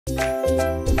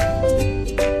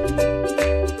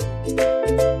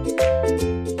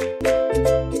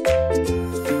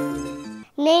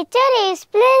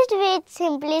displeased with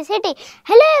simplicity.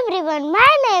 Hello everyone,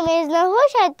 my name is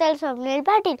Nahush Hetal Swapnil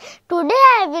Patil. Today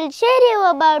I will share you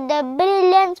about the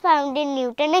brilliance found in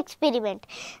Newton's experiment.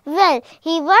 Well,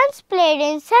 he once played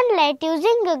in sunlight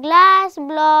using a glass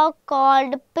block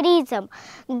called prism.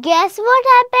 Guess what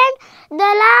happened?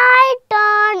 The light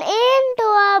turned into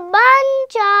a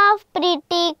bunch of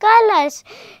pretty colors.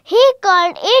 He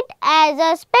called it as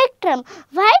a spectrum.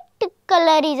 White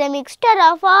color is a mixture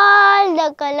of all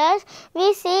the colors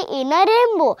we see in a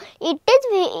rainbow. It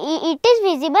is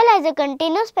visible as a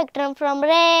continuous spectrum from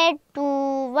red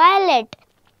to violet.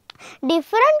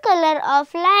 Different color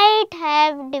of light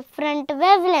have different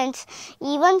wavelengths.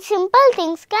 Even simple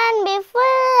things can be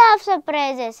full of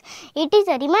surprises. It is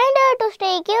a reminder to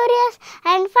stay curious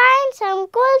and find some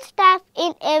cool stuff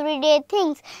in everyday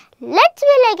things. Let's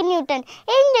be like Newton,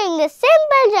 enjoying the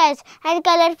simple joys and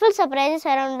colorful surprises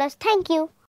around us. Thank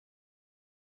you.